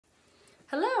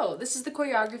Hello, this is the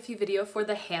choreography video for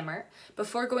the hammer.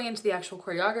 Before going into the actual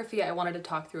choreography, I wanted to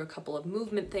talk through a couple of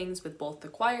movement things with both the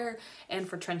choir and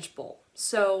for Trench Bowl.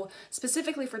 So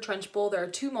specifically for Trench Bowl, there are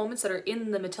two moments that are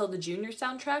in the Matilda Jr.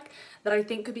 soundtrack that I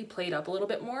think could be played up a little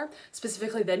bit more.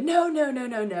 Specifically the no, no, no,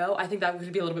 no, no. I think that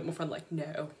would be a little bit more fun, like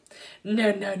no,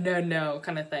 no, no, no, no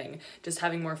kind of thing. Just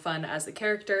having more fun as the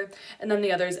character. And then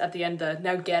the others at the end, the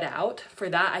now get out. For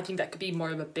that, I think that could be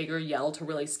more of a bigger yell to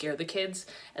really scare the kids.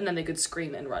 And then they could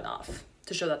scream and run off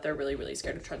to show that they're really, really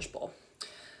scared of Trench Bowl.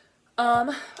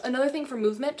 Another thing for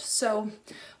movement, so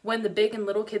when the big and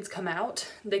little kids come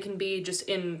out, they can be just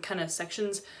in kind of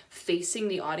sections facing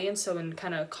the audience, so in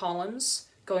kind of columns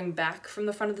going back from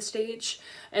the front of the stage,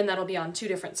 and that'll be on two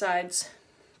different sides.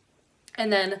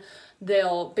 And then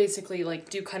they'll basically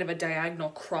like do kind of a diagonal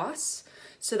cross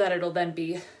so that it'll then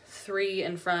be 3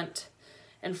 in front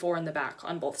and 4 in the back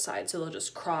on both sides. So they'll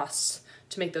just cross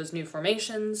to make those new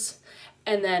formations.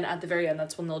 And then at the very end,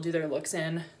 that's when they'll do their looks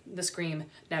in, the scream,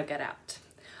 now get out.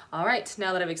 All right,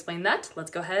 now that I've explained that, let's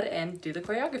go ahead and do the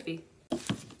choreography.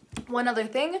 One other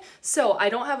thing, so I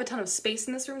don't have a ton of space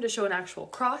in this room to show an actual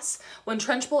cross. When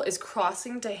Trench Bowl is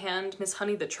crossing to hand Miss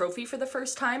Honey the trophy for the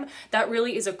first time, that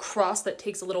really is a cross that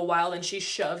takes a little while, and she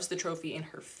shoves the trophy in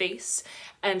her face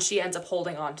and she ends up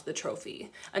holding on to the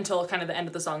trophy until kind of the end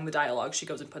of the song, the dialogue, she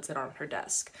goes and puts it on her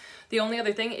desk. The only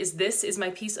other thing is this is my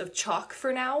piece of chalk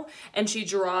for now, and she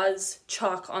draws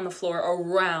chalk on the floor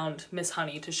around Miss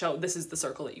Honey to show this is the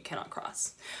circle that you cannot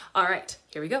cross. All right,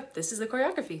 here we go. This is the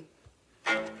choreography.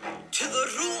 To the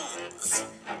rules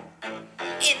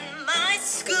in my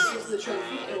school. Here's the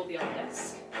trophy, it will be on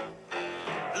desk.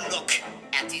 Look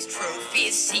at these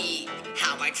trophies, see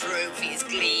how my trophies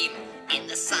gleam in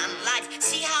the sunlight,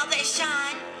 see how they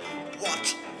shine.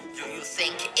 What do you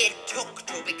think it took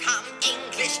to become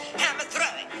English hammer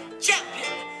throwing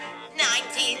champion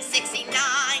 1969?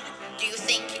 Do you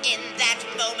think in that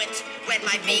moment when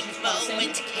my big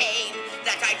moment came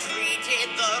that I treated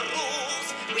the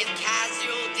rules with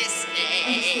casual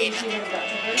disdain? No, no,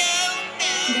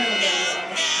 no,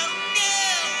 no, no.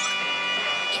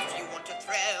 If you want to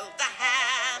throw the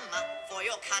hammer for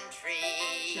your country,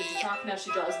 Here's the chalk, now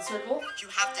she draws the circle. you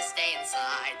have to stay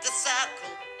inside the circle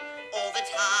all the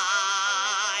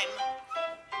time.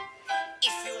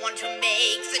 If you want to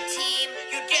make the team,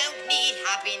 you don't need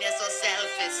happiness or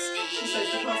self-esteem.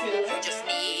 You just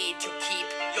need to keep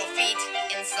your feet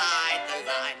inside the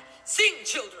line. Sing,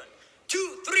 children!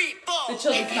 2, 3, 4. The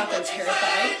children come out there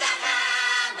terrified. The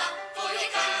hammer for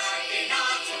your country.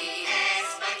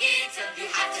 You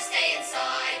have to stay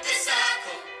inside the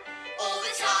circle all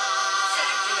the time.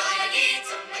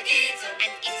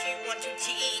 And if you want to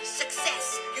teach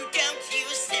success, you don't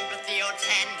use sympathy or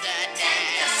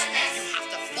tenderness. You have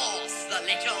to force the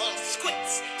little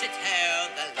squints to toe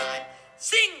the line.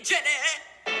 Sing, Jenny!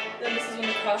 Then this is when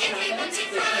the cross happens, the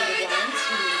kind of lines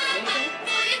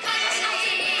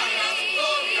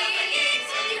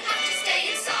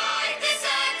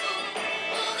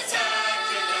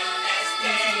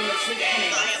for the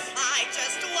animation. I apply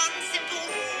just one simple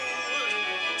rule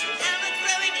to hammer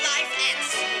throwing life and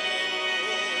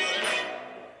school.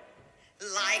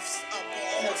 Life's a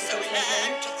ball, so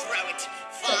learn to throw it.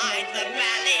 Find the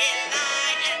rally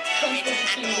line and throw it,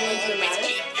 and always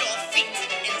keep your feet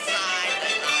inside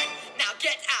the line. Now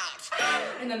get out!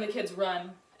 And then the kids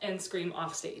run and scream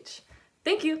off stage.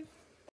 Thank you.